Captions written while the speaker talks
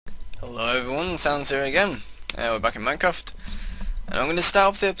Hello everyone, Sounds here again. We're back in Minecraft, and I'm going to start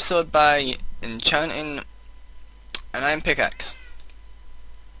off the episode by enchanting an iron pickaxe.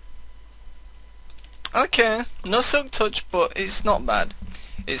 Okay, no silk touch, but it's not bad.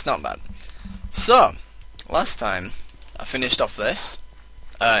 It's not bad. So, last time I finished off this,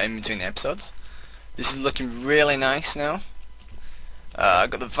 in between the episodes. This is looking really nice now. I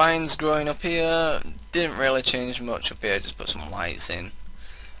got the vines growing up here, didn't really change much up here, just put some lights in.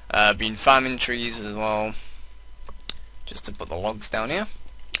 Been farming trees as well, just to put the logs down here.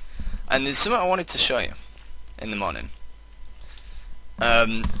 And there's something I wanted to show you in the morning.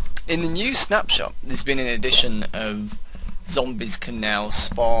 In the new snapshot, there's been an addition of zombies can now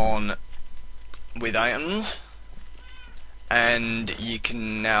spawn with items, and you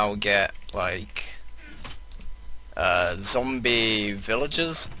can now get like zombie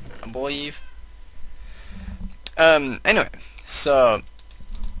villagers, I believe. Anyway, so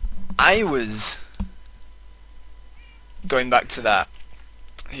I was going back to that.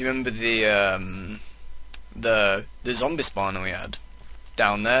 You remember the zombie spawner we had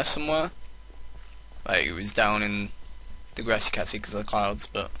down there somewhere? Like it was down in the grass, you can't see because of the clouds,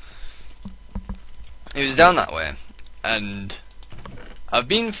 but it was down that way. And I've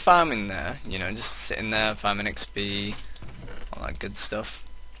been farming there, you know, just sitting there farming XP, all that good stuff.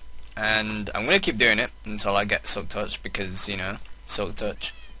 And I'm gonna keep doing it until I get silk touch, because you know, silk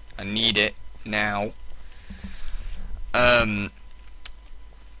touch, I need it now. And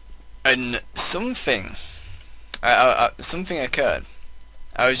something occurred.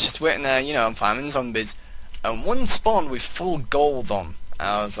 I was just waiting there, you know, I'm farming zombies, and one spawned with full gold on. And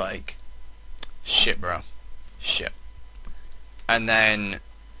I was like, shit, bro, shit. And then,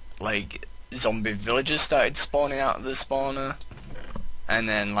 like, zombie villagers started spawning out of the spawner, and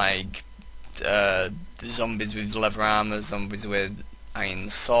then like the zombies with leather armor, zombies with iron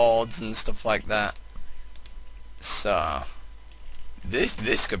swords and stuff like that. So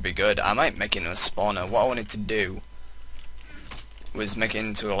this could be good. I might make it into a spawner. What I wanted to do was make it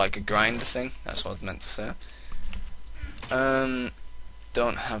into like a grinder thing. That's what I was meant to say.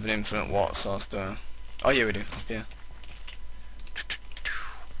 Don't have an infinite water source, do I? Oh yeah, we do. Yeah.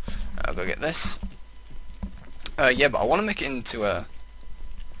 I'll go get this. Yeah, but I want to make it into an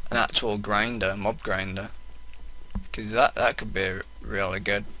actual grinder, mob grinder, because that could be really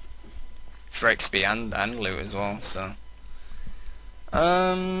good for XP and loot as well. So,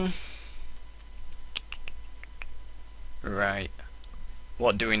 right.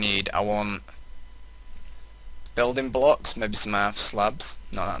 What do we need? I want building blocks, maybe some half slabs.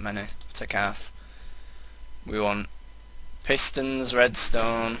 Not that many. Take half. We want pistons,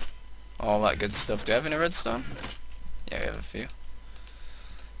 redstone, all that good stuff. Do you have any redstone? Yeah, we have a few. A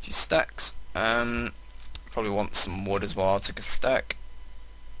few stacks. Probably want some wood as well. I'll take a stack.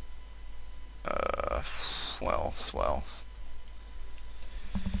 Swells.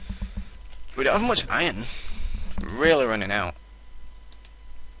 We don't have much iron. Really running out.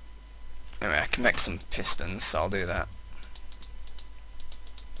 Anyway, I can make some pistons, so I'll do that.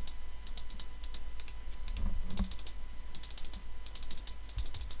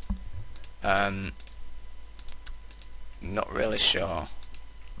 Not really sure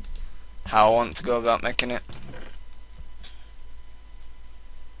how I want to go about making it.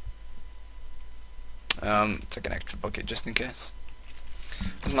 Take an extra bucket just in case.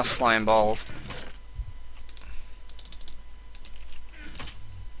 With my slime balls.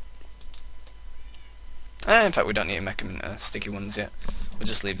 In fact, we don't need to make them into sticky ones yet. We'll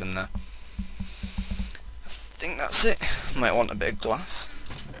just leave them there. I think that's it. Might want a bit of glass.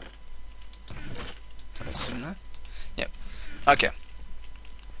 There's some there. Yep. Okay.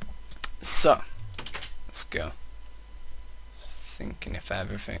 So, let's go. Thinking if I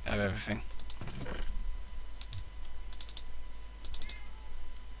have everything.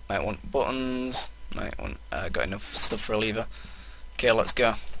 Might want buttons. Might want. Got enough stuff for a lever. Okay, let's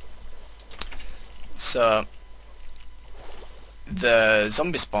go. So, the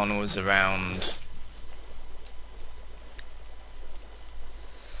zombie spawner was around.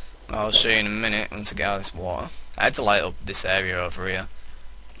 I'll show you in a minute once I get out of this water. I had to light up this area over here,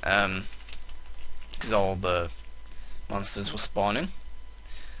 because all the monsters were spawning.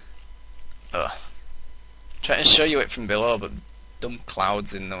 Trying to show you it from below, but dumb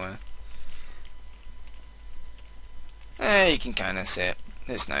clouds in the way. You can kind of see it.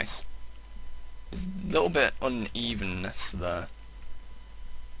 It's nice. There's a little bit unevenness there.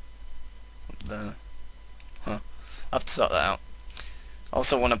 I'll have to sort that out. I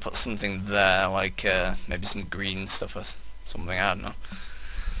also want to put something there, like maybe some green stuff or something, I don't know.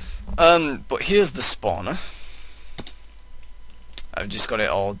 But here's the spawner. I've just got it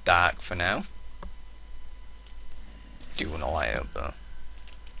all dark for now. Do want to light it up though.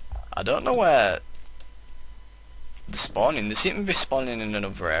 I don't know where they're spawning. They seem to be spawning in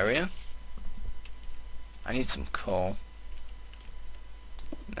another area. I need some coal.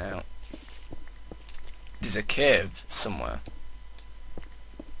 Now, there's a cave somewhere.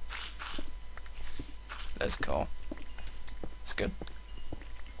 There's coal. It's good.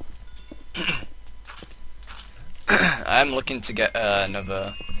 I'm looking to get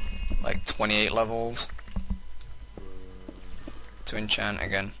another like 28 levels to enchant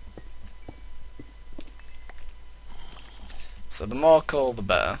again. So the more coal the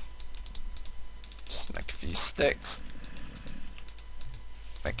better. Just make a few sticks.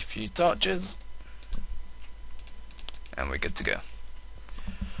 Make a few torches. And we're good to go.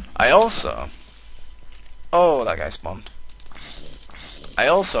 I also... Oh, that guy spawned. I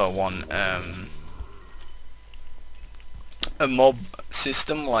also want a mob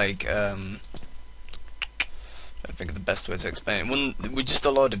system like I think of the best way to explain it. With just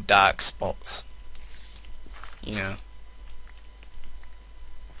a load of dark spots. You know.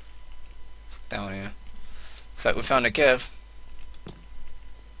 It's down here. Looks like we found a cave.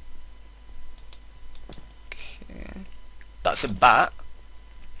 Okay. That's a bat.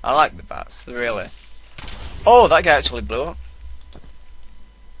 I like the bats, really. Oh, that guy actually blew up.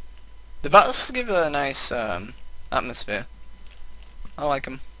 The bats give it a nice atmosphere. I like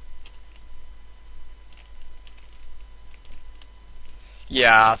them.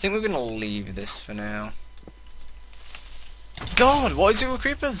 Yeah, I think we're gonna leave this for now. God, what is it with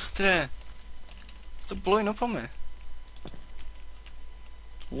creepers today? Stop blowing up on me.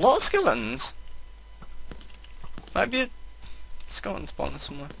 A lot of skeletons. Might be a skeleton spawner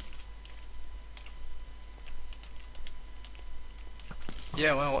somewhere.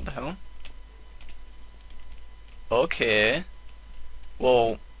 Yeah, well, what the hell? Okay.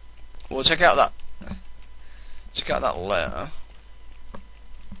 Well, we'll check out that. Check out that layer.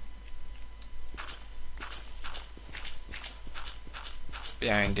 It's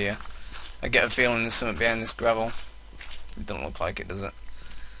behind here. I get a feeling there's something behind this gravel. It doesn't look like it, does it?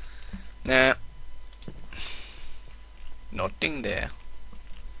 Nah. Nothing there.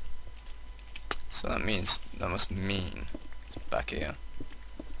 So that must mean it's back here.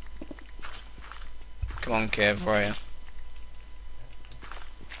 Come on, cave warrior.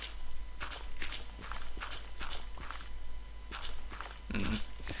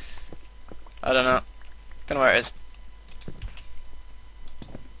 I don't know. Don't know where it is.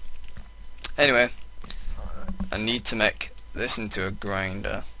 Anyway, I need to make this into a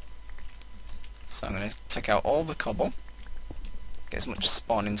grinder. So I'm going to take out all the cobble. Get as much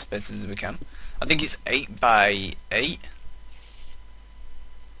spawning space as we can. I think it's 8 by 8.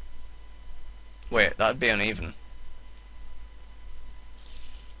 Wait, that'd be uneven.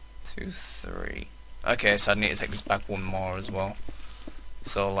 2, 3. Okay, so I need to take this back one more as well.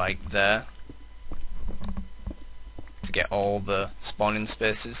 So like there. To get all the spawning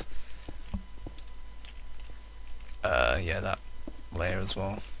spaces. Yeah, that layer as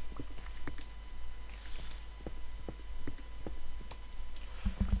well.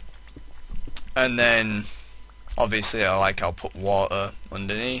 And then, obviously, I'll put water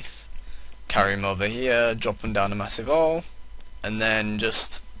underneath, carry them over here, drop them down a massive hole, and then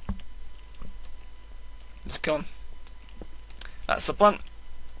just kill them. That's the plan.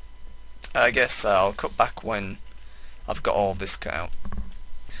 I guess I'll cut back when I've got all this cut out.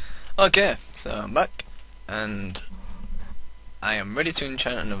 Okay, so I'm back, and I am ready to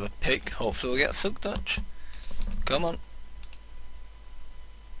enchant another pick. Hopefully we'll get silk touch. Come on.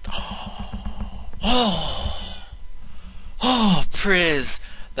 Oh, praise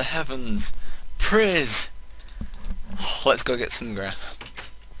the heavens. Praise. Let's go get some grass.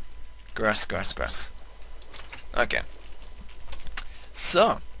 Grass. Okay.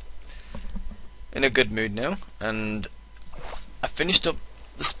 So, in a good mood now, and I finished up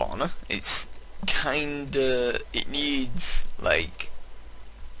the spawner. It's kinda, it needs, like,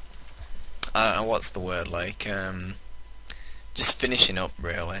 I don't know what's the word, like, just finishing up,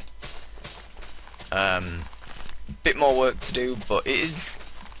 really. Bit more work to do, but it is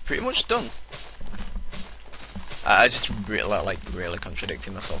pretty much done. I just really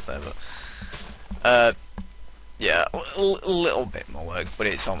contradicting myself there, but yeah, a little bit more work, but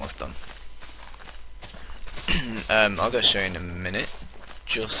it's almost done. I'll go show you in a minute,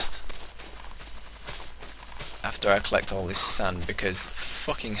 just after I collect all this sand, because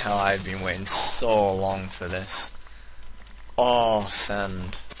fucking hell, I've been waiting so long for this. Oh,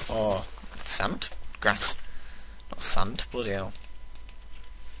 sand. Oh, sand? Grass. Not sand, bloody hell.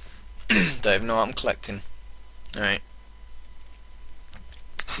 Don't even know what I'm collecting. Alright.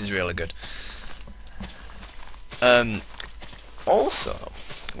 This is really good. Also,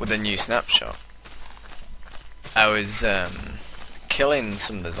 with a new snapshot, I was killing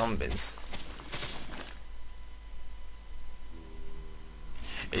some of the zombies.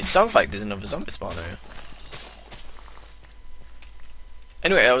 It sounds like there's another zombie spawner here.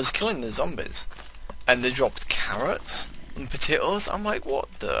 Anyway, I was killing the zombies, and they dropped carrots and potatoes. I'm like, what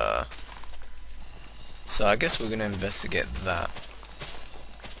the? So I guess we're gonna investigate that.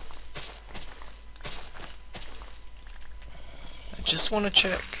 I just want to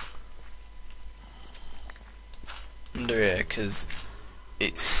check under here, because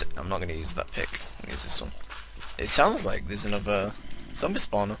it's... I'm not gonna use that pick. I'm gonna use this one. It sounds like there's another zombie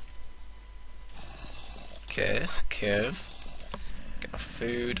spawner. Okay, it's a cave. Get my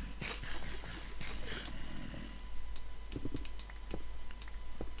food.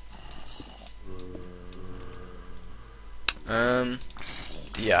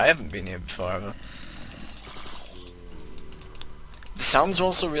 Yeah, I haven't been here before ever. The sounds are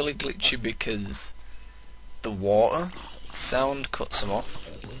also really glitchy because the water sound cuts them off.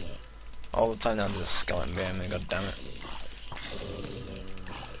 All the time now there's a skeleton behind me, god damn it.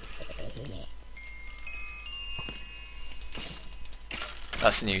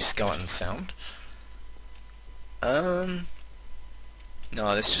 That's the new skeleton sound. No,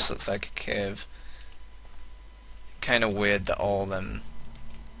 this just looks like a cave. Kinda weird that all them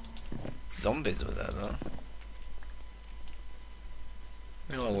zombies were there though.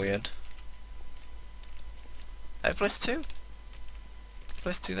 Really weird. I place 2?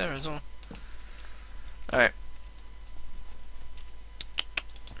 Place 2 there as well. Alright.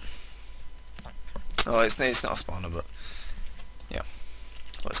 Oh, it's not a spawner, but yeah.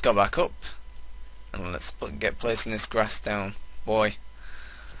 Let's go back up and let's get placing this grass down, boy.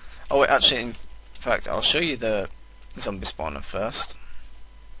 Oh wait, actually, in fact, I'll show you the zombie spawner first.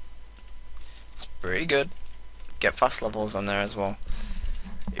 It's pretty good. Get fast levels on there as well.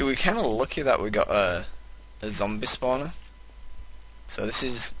 We're kind of lucky that we got a zombie spawner. So this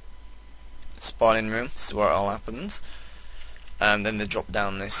is spawning room. This is where it all happens. And then they drop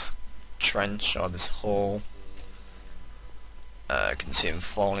down this trench or this hole. I can see him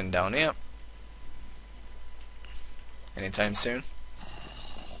falling down here anytime soon.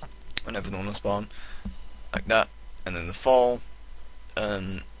 Whenever they want to spawn, like that. And then the fall.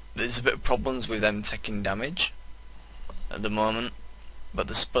 There's a bit of problems with them taking damage at the moment, but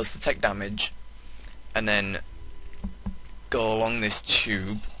they're supposed to take damage and then go along this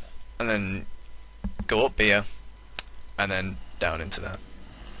tube and then go up here and then down into there.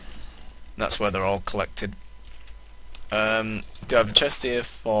 And that's where they're all collected. Do I have a chest here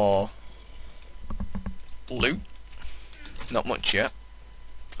for loot? Not much yet.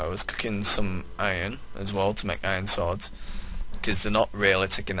 I was cooking some iron as well to make iron swords, because they're not really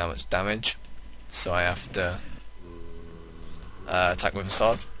taking that much damage, so I have to attack with a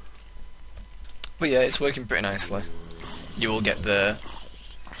sword. But yeah, it's working pretty nicely. You will get the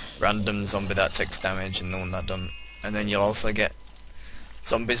random zombie that takes damage and the one that doesn't, and then you'll also get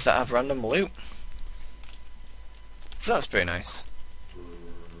zombies that have random loot. So that's pretty nice.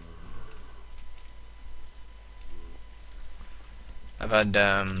 I've had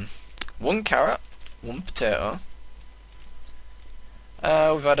 1 carrot, 1 potato.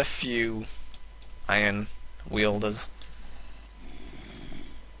 We've had a few iron wielders.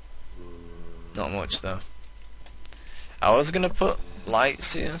 Not much though. I was gonna put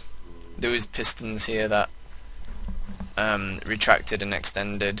lights here. There was pistons here that retracted and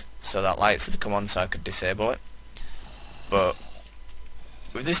extended so that lights would come on so I could disable it. But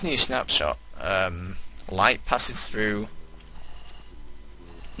with this new snapshot, light passes through.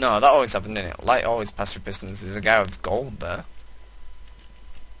 No, that always happened, didn't it? Light always passes through pistons. There's a guy with gold there.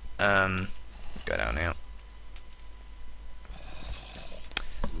 Go down here.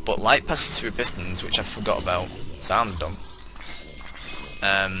 But light passes through pistons, which I forgot about, so I'm dumb.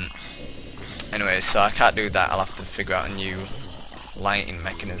 Anyway, so I can't do that. I'll have to figure out a new lighting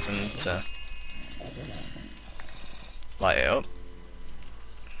mechanism to light it up.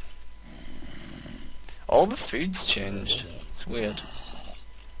 All the food's changed. It's weird.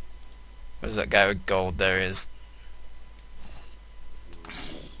 Where's that guy with gold? There he is.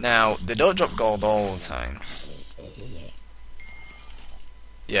 Now, they don't drop gold all the time.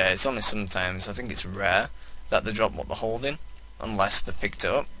 Yeah, it's only sometimes. I think it's rare that they drop what they're holding, unless they picked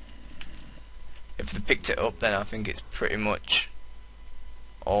it up. If they picked it up, then I think it's pretty much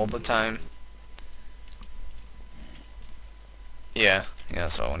all the time. Yeah,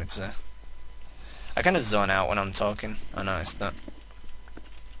 that's what I wanted to say. I kind of zone out when I'm talking. I noticed that.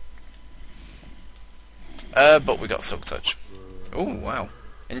 But we got silk touch. Oh wow,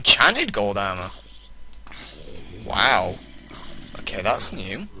 Enchanted gold armor. Wow. Okay, that's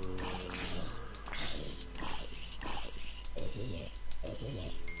new.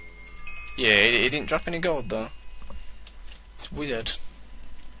 Yeah, it didn't drop any gold though. It's weird.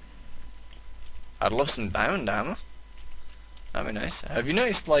 I'd love some diamond armor. That'd be nice. Have you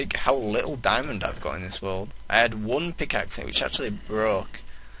noticed like how little diamond I've got in this world? I had one pickaxe in it which actually broke.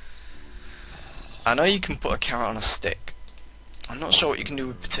 I know you can put a carrot on a stick. I'm not sure what you can do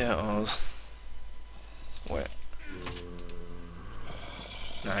with potatoes. Wait.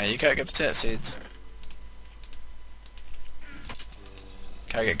 Nah, you can't get potato seeds.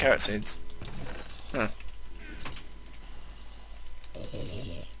 Can I get carrot seeds? Huh.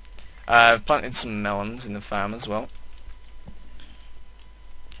 I've planted some melons in the farm as well.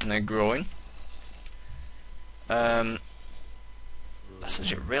 And they're growing. That's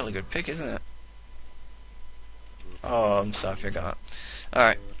actually a really good pick, isn't it? Oh, I'm sorry I got that.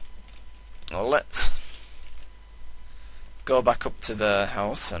 Alright. Well, let's go back up to the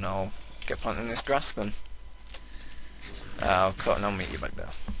house and I'll get planting this grass then. I'll cut and I'll meet you back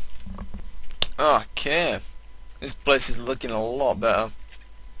there. Okay. This place is looking a lot better.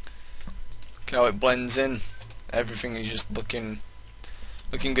 Look how it blends in. Everything is just looking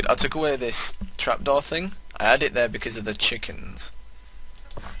good. I took away this trapdoor thing. I had it there because of the chickens.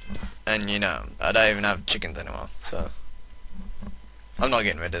 And you know, I don't even have chickens anymore, so I'm not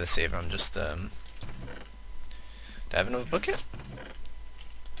getting rid of this either. I'm just do I have another bucket?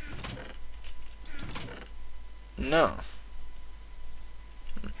 No.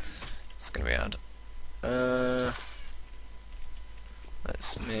 It's gonna be hard.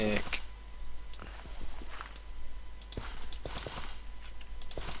 Let's make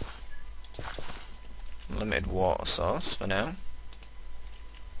limited water source for now.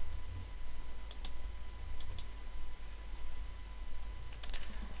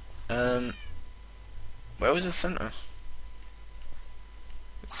 Where was the center?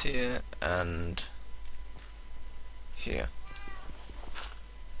 It's here and here.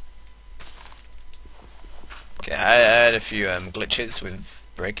 Okay, I had a few glitches with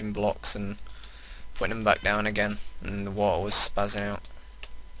breaking blocks and putting them back down again, and the water was spazzing out.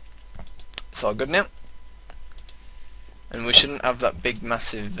 It's all good now. And we shouldn't have that big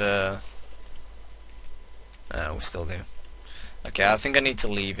massive we still do. Okay, I think I need to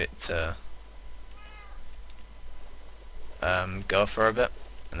leave it to go for a bit,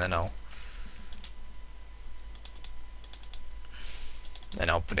 and then I'll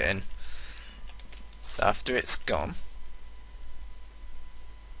put it in. So after it's gone,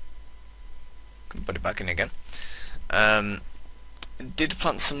 can put it back in again. Did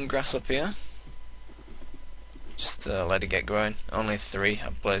plant some grass up here. Just let it get growing. Only 3.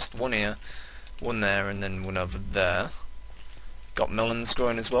 I've placed one here, one there, and then one over there. Got melons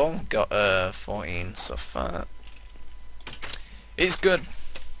growing as well. Got 14 so far. It's good.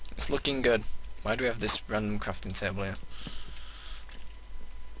 It's looking good. Why do we have this random crafting table here?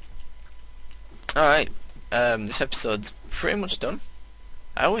 Alright. This episode's pretty much done.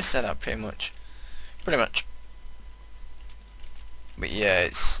 I always say that pretty much. Pretty much. But yeah,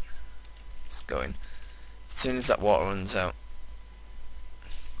 it's going. As soon as that water runs out.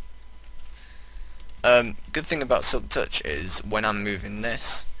 Good thing about Silk Touch is when I'm moving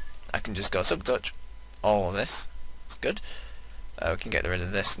this, I can just go Silk Touch, all of this. It's good. We can get rid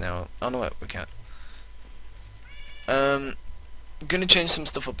of this now. Oh no, wait, we can't. I'm gonna change some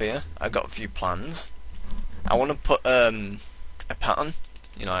stuff up here. I've got a few plans. I want to put a pattern,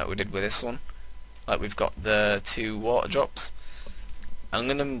 you know, like we did with this one. Like we've got the 2 water drops. I'm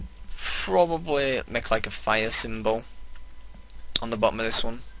gonna probably make like a fire symbol on the bottom of this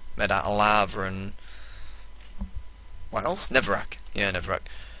one, made out of lava and what else? Netherrack. Yeah, Netherrack.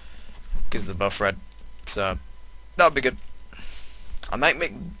 Because they're both red. So that would be good. I might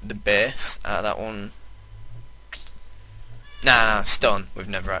make the base out of that one. Nah, stone with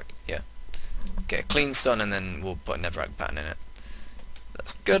Netherrack. Yeah. Okay, clean stone and then we'll put a Netherrack pattern in it.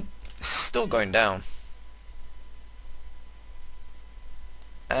 That's good. It's still going down.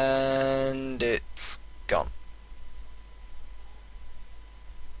 And it's gone.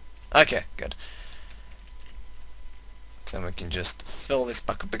 Okay, good. So we can just fill this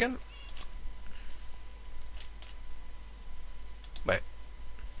back up again. Wait,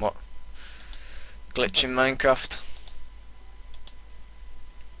 what? Glitch in Minecraft?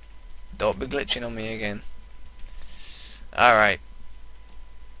 Don't be glitching on me again. Alright.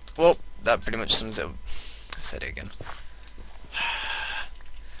 Well, that pretty much sums it up. I said it again.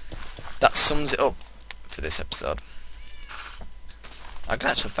 That sums it up for this episode. I can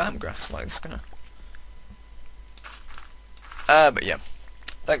actually farm grass like this, can I? But yeah.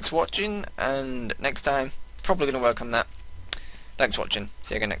 thanks for watching, and next time, probably going to work on that. Thanks for watching.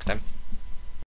 See you again next time.